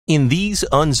In these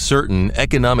uncertain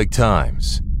economic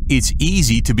times, it's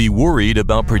easy to be worried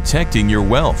about protecting your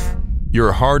wealth,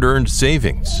 your hard-earned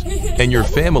savings, and your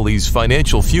family's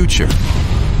financial future.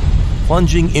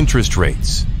 Plunging interest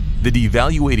rates, the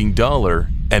devaluating dollar,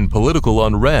 and political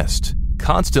unrest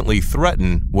constantly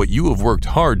threaten what you have worked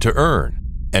hard to earn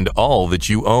and all that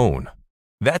you own.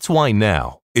 That's why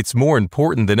now it's more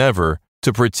important than ever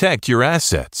to protect your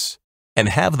assets and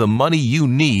have the money you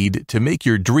need to make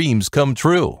your dreams come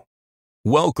true.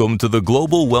 Welcome to the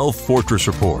Global Wealth Fortress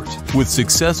Report with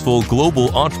successful global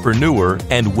entrepreneur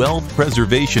and wealth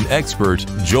preservation expert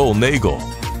Joel Nagel.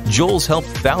 Joel's helped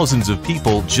thousands of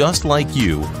people just like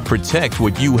you protect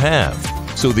what you have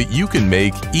so that you can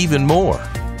make even more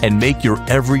and make your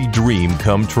every dream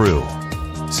come true.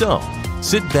 So,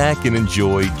 sit back and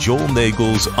enjoy Joel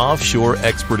Nagel's offshore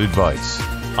expert advice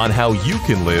on how you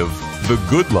can live the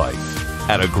good life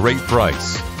at a great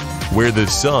price, where the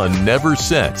sun never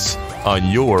sets on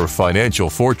your financial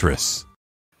fortress.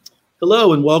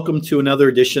 Hello, and welcome to another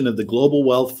edition of the Global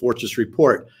Wealth Fortress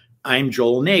Report. I'm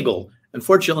Joel Nagel.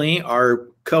 Unfortunately, our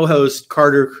co-host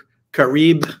Carter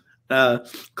Karib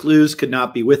Clues could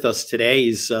not be with us today.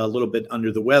 He's a little bit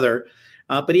under the weather,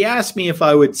 but he asked me if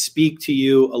I would speak to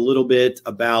you a little bit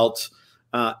about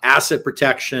asset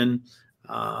protection.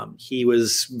 He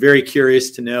was very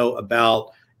curious to know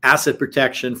about asset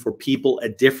protection for people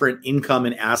at different income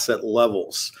and asset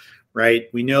levels, right?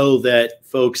 We know that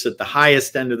folks at the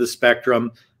highest end of the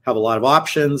spectrum have a lot of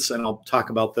options, and I'll talk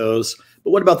about those.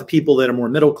 But what about the people that are more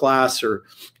middle class or,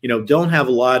 don't have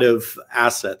a lot of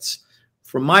assets?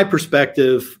 From my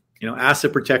perspective,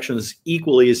 asset protection is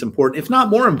equally as important, if not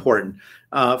more important,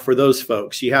 for those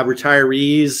folks. You have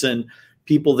retirees and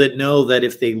people that know that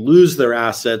if they lose their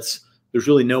assets, there's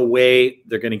really no way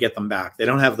they're going to get them back. They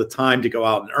don't have the time to go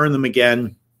out and earn them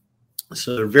again.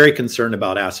 So they're very concerned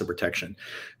about asset protection.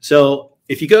 So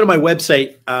if you go to my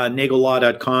website,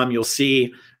 nagellaw.com, you'll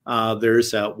see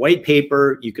there's a white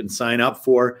paper you can sign up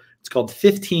for. It's called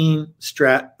 15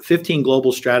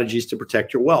 Global Strategies to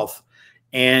Protect Your Wealth.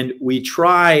 And we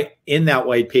try in that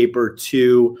white paper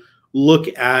to look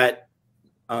at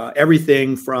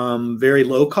everything from very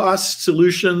low cost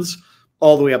solutions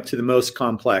all the way up to the most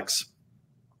complex.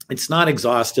 It's not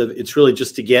exhaustive. It's really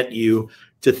just to get you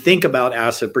to think about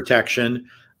asset protection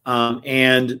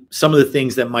and some of the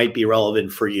things that might be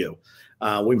relevant for you.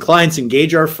 When clients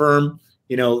engage our firm,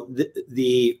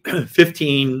 the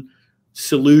 15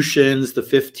 solutions, the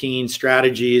 15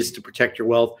 strategies to protect your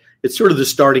wealth, it's sort of the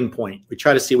starting point. We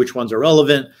try to see which ones are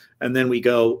relevant, and then we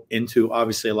go into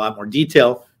obviously a lot more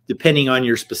detail depending on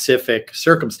your specific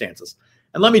circumstances.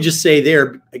 And let me just say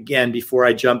there again, before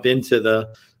I jump into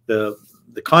the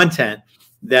content,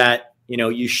 that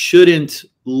you shouldn't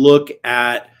look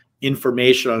at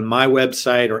information on my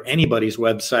website or anybody's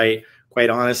website, quite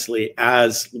honestly,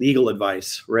 as legal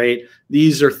advice, right?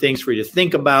 These are things for you to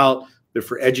think about. They're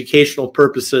for educational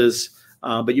purposes,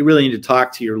 but you really need to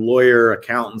talk to your lawyer,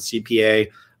 accountant, CPA,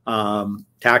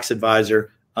 tax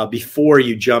advisor before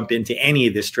you jump into any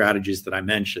of the strategies that I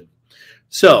mentioned.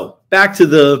 So back to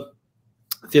the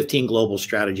 15 global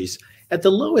strategies. At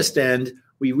the lowest end,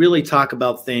 we really talk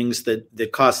about things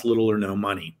that cost little or no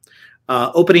money.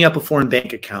 Opening up a foreign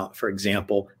bank account, for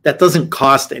example, that doesn't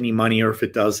cost any money, or if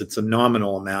it does, it's a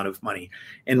nominal amount of money.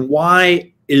 And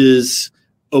why is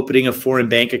opening a foreign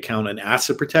bank account an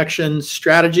asset protection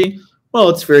strategy? Well,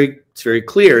 it's very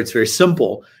clear. It's very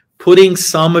simple. Putting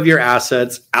some of your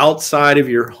assets outside of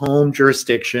your home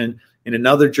jurisdiction in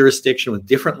another jurisdiction with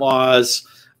different laws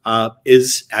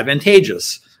is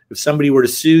advantageous. If somebody were to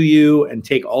sue you and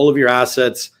take all of your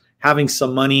assets, having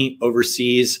some money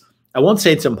overseas, I won't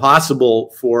say it's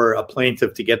impossible for a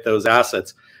plaintiff to get those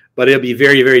assets, but it'll be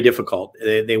very, very difficult.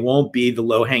 They won't be the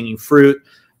low-hanging fruit.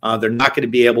 They're not going to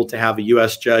be able to have a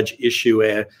U.S. judge issue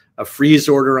a freeze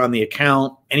order on the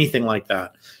account, anything like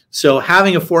that. So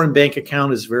having a foreign bank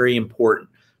account is very important.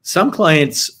 Some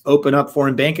clients open up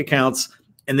foreign bank accounts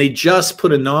and they just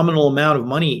put a nominal amount of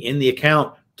money in the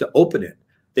account to open it.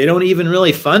 They don't even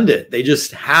really fund it. They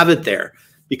just have it there,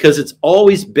 because it's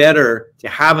always better to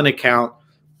have an account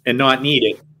and not need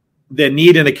it than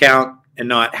need an account and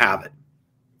not have it.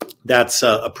 That's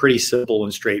a pretty simple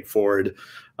and straightforward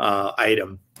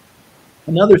item.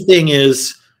 Another thing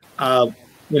is,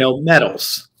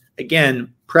 metals.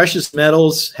 Again, precious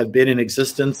metals have been in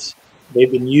existence. They've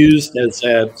been used as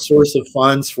a source of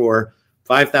funds for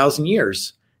 5,000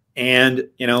 years. And,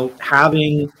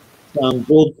 having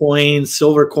gold coins,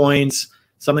 silver coins,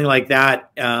 something like that,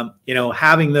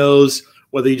 having those,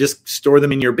 whether you just store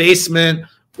them in your basement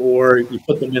or you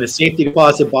put them in a safety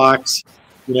deposit box,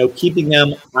 keeping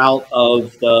them out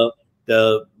of the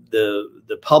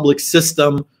the public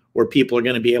system where people are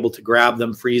going to be able to grab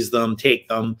them, freeze them, take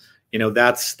them.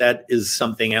 That is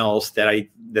something else that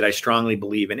I strongly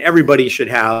believe in. Everybody should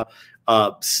have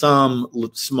some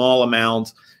small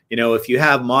amount. If you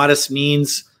have modest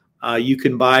means, you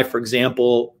can buy, for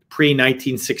example,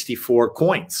 pre-1964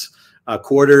 coins,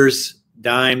 quarters,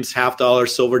 dimes, half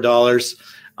dollars, silver dollars.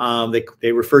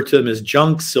 They refer to them as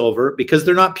junk silver because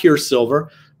they're not pure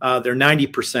silver. They're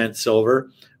 90% silver,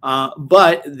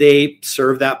 but they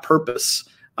serve that purpose.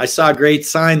 I saw a great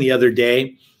sign the other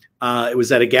day. It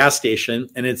was at a gas station,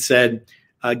 and it said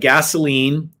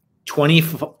gasoline,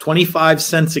 25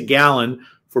 cents a gallon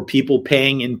for people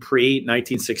paying in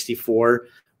pre-1964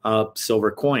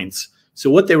 silver coins. So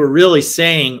what they were really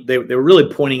saying, they were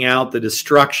really pointing out the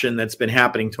destruction that's been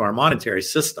happening to our monetary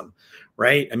system,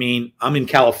 right? I mean, I'm in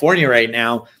California right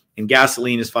now, and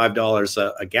gasoline is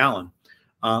 $5 a gallon,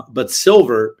 but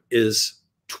silver is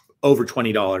over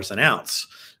 $20 an ounce.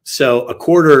 So a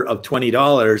quarter of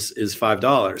 $20 is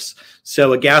 $5.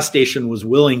 So a gas station was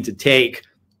willing to take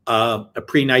a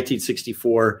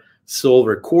pre-1964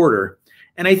 silver quarter.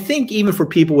 And I think even for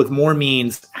people with more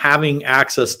means, having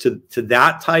access to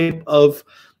that type of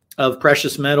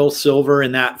precious metal, silver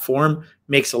in that form,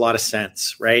 makes a lot of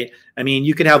sense, right? I mean,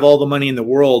 you could have all the money in the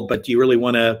world, but do you really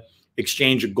want to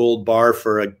exchange a gold bar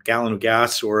for a gallon of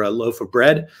gas or a loaf of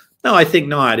bread? No, I think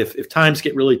not. If times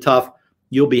get really tough,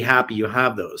 you'll be happy you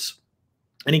have those.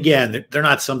 And again, they're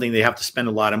not something they have to spend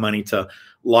a lot of money to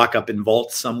lock up in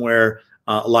vaults somewhere.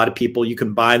 A lot of people, you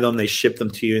can buy them. They ship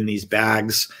them to you in these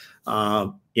bags.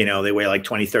 They weigh like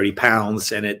 20, 30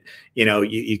 pounds. And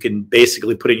you can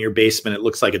basically put it in your basement. It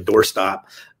looks like a doorstop.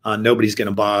 Nobody's going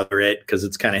to bother it because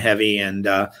it's kind of heavy.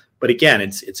 But again,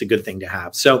 it's a good thing to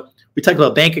have. So we talked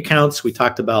about bank accounts. We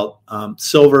talked about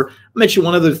silver. I mentioned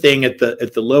one other thing at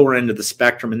the lower end of the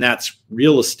spectrum, and that's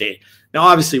real estate. Now,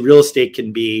 obviously, real estate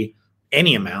can be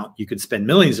any amount. You could spend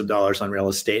millions of dollars on real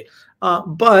estate.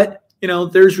 But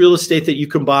there's real estate that you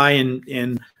can buy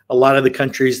in a lot of the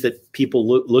countries that people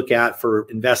look at for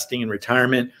investing in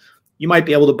retirement. You might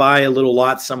be able to buy a little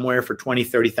lot somewhere for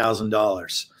 $20,000,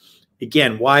 $30,000.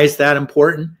 Again, why is that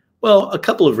important? Well, a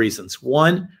couple of reasons.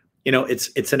 One,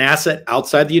 it's an asset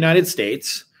outside the United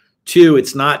States. Two,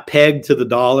 it's not pegged to the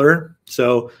dollar.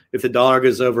 So if the dollar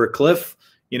goes over a cliff,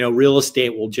 real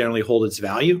estate will generally hold its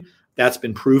value. That's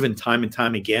been proven time and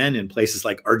time again in places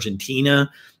like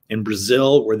Argentina and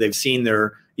Brazil, where they've seen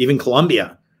even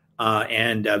Colombia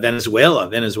and Venezuela.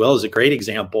 Venezuela is a great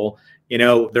example.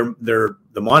 The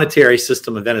monetary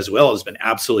system of Venezuela has been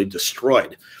absolutely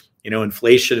destroyed.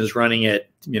 Inflation is running at,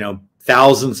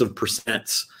 thousands of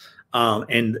percents.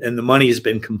 And the money has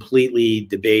been completely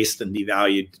debased and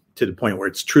devalued to the point where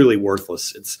it's truly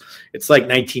worthless. It's like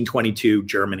 1922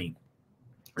 Germany.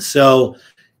 So,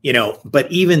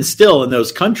 but even still in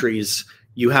those countries,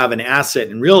 you have an asset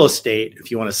in real estate. If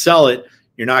you want to sell it,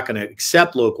 you're not going to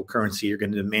accept local currency. You're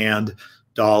going to demand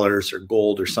dollars or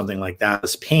gold or something like that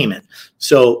as payment.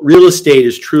 So real estate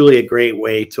is truly a great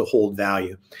way to hold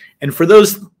value. And for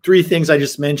those three things I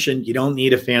just mentioned, you don't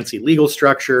need a fancy legal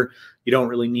structure. You don't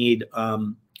really need,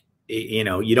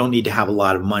 you don't need to have a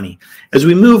lot of money. As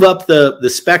we move up the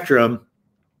spectrum,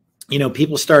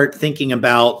 people start thinking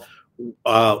about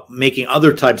making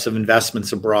other types of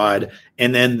investments abroad,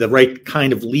 and then the right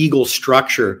kind of legal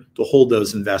structure to hold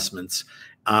those investments.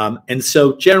 And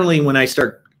so generally when I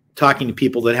start talking to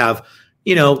people that have,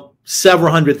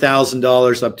 several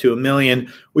 $100,000 up to $1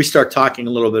 million, we start talking a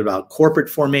little bit about corporate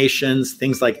formations,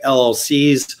 things like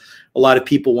LLCs. A lot of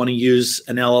people want to use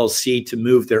an LLC to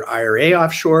move their IRA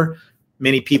offshore.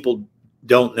 Many people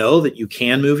don't know that you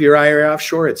can move your IRA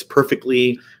offshore. It's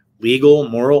perfectly legal,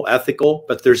 moral, ethical,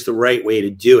 but there's the right way to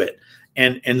do it.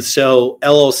 And so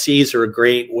LLCs are a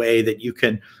great way that you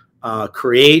can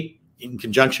create in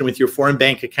conjunction with your foreign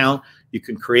bank account. You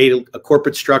can create a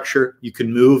corporate structure. You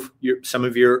can move some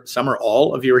or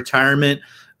all of your retirement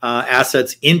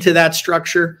assets into that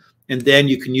structure, and then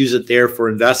you can use it there for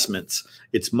investments.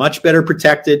 It's much better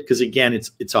protected because, again,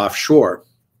 it's offshore.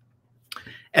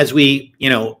 As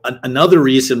another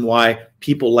reason why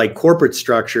people like corporate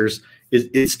structures is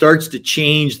it starts to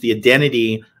change the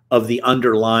identity of the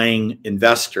underlying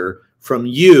investor from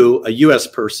you, a U.S.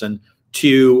 person,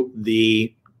 to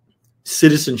the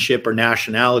citizenship or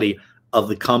nationality of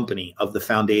the company, of the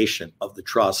foundation, of the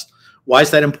trust. Why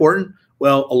is that important?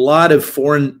 Well, a lot of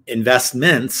foreign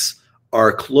investments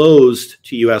are closed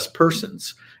to U.S.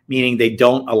 persons, meaning they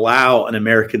don't allow an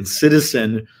American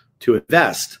citizen to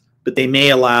invest, but they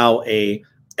may allow a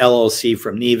LLC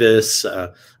from Nevis,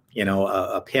 a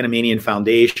Panamanian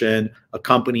foundation, a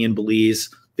company in Belize.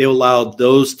 They allow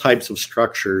those types of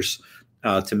structures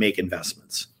to make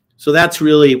investments. So that's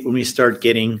really when we start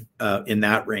getting in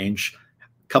that range,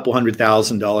 a couple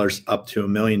 $100,000 up to $1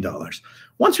 million.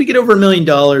 Once we get over $1 million,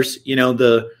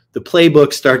 the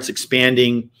playbook starts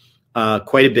expanding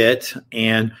quite a bit.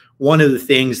 And one of the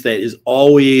things that is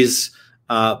always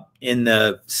in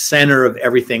the center of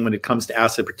everything when it comes to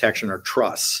asset protection are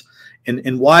trusts.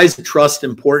 And why is the trust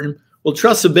important? Well,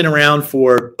 trusts have been around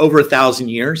for over 1,000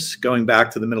 years, going back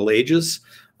to the Middle Ages.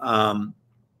 And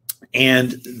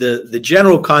the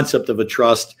general concept of a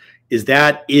trust is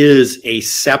that is a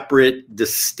separate,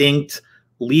 distinct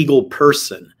legal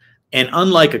person. And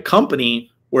unlike a company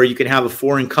where you can have a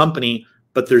foreign company,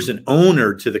 but there's an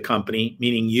owner to the company,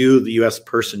 meaning you, the U.S.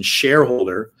 person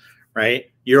shareholder, right?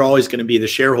 You're always going to be the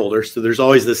shareholder. So there's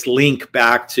always this link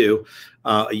back to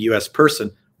a U.S.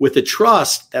 person. With a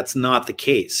trust, that's not the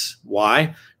case.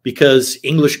 Why? Because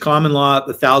English common law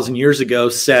 1,000 years ago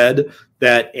said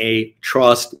that a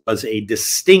trust was a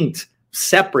distinct,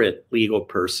 separate legal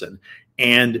person.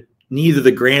 And neither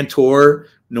the grantor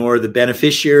nor the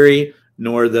beneficiary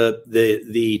nor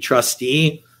the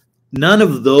trustee, none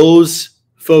of those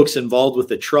folks involved with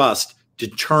the trust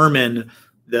determine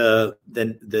the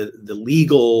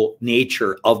legal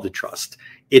nature of the trust.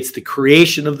 It's the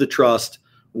creation of the trust,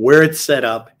 where it's set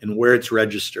up, and where it's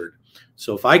registered.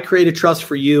 So if I create a trust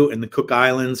for you in the Cook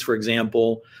Islands, for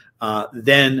example,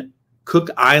 then Cook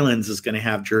Islands is going to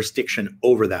have jurisdiction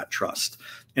over that trust.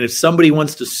 And if somebody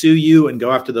wants to sue you and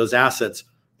go after those assets,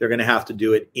 they're going to have to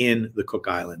do it in the Cook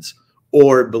Islands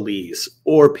or Belize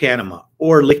or Panama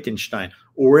or Liechtenstein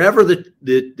or wherever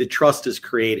the trust is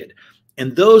created.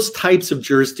 And those types of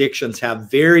jurisdictions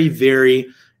have very, very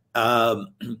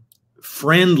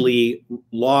friendly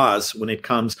laws when it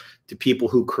comes to people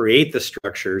who create the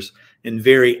structures, and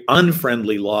very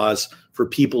unfriendly laws for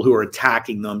people who are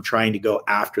attacking them, trying to go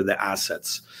after the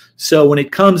assets. So when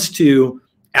it comes to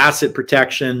asset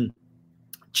protection,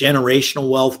 generational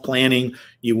wealth planning,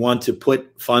 you want to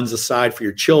put funds aside for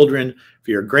your children,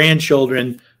 for your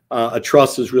grandchildren, a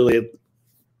trust is really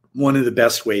one of the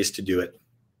best ways to do it.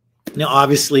 Now,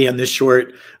 obviously, on this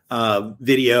short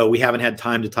video, we haven't had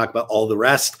time to talk about all the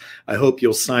rest. I hope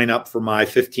you'll sign up for my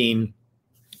 15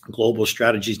 global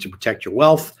strategies to protect your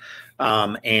wealth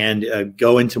and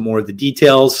go into more of the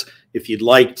details. If you'd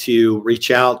like to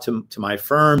reach out to my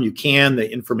firm, you can. The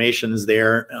information is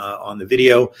there on the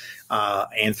video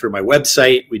and through my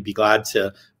website. We'd be glad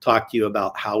to talk to you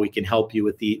about how we can help you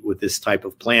with this type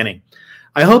of planning.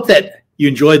 I hope that you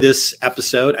enjoyed this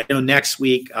episode. I know next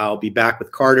week I'll be back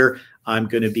with Carter. I'm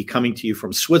going to be coming to you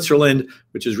from Switzerland,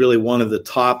 which is really one of the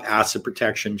top asset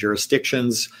protection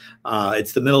jurisdictions.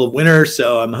 It's the middle of winter,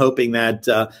 so I'm hoping that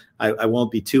I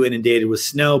won't be too inundated with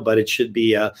snow, but it should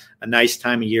be a nice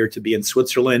time of year to be in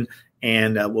Switzerland.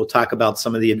 And we'll talk about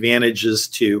some of the advantages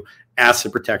to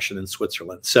asset protection in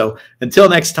Switzerland. So until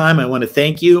next time, I want to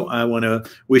thank you. I want to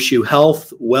wish you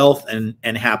health, wealth,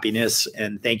 and happiness.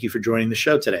 And thank you for joining the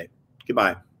show today.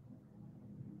 Goodbye.